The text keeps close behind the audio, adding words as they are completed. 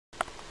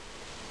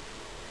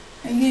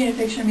Are you getting a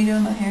picture of me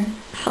doing my hair?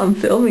 I'm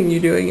filming you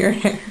doing your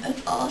hair.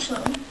 That's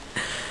awesome.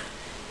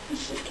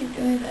 Let's just keep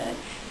doing that.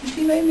 You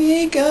see my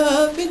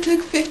makeup? It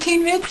took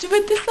 15 minutes to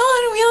put this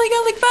on and we only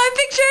got like 5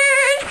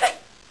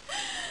 pictures!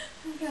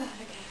 Oh god,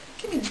 okay.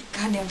 Give me this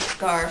goddamn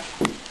scarf.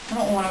 I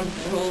don't want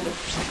to roll the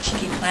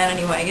cheeky plant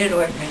anyway. Get it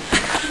away from me.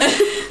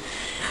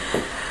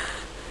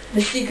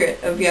 The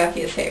secret of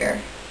Byakuya's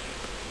hair.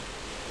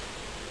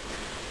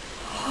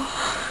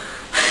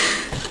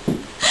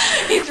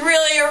 He's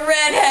really a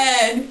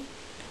redhead!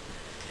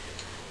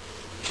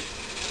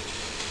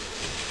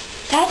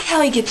 That's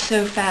how he gets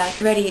so fat.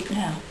 Ready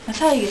now. That's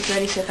how he gets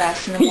ready so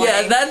fast in the morning.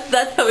 Yeah,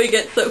 that's how he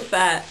gets so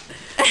fat.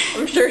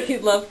 I'm sure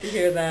he'd love to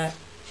hear that.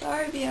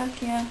 Sorry,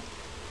 Byakuya.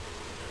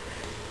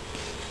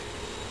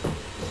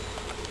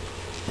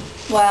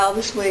 Wow,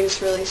 this wig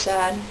is really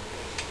sad.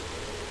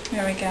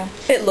 There we go.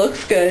 It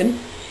looks good.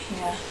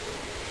 Yeah.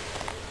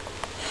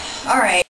 Alright.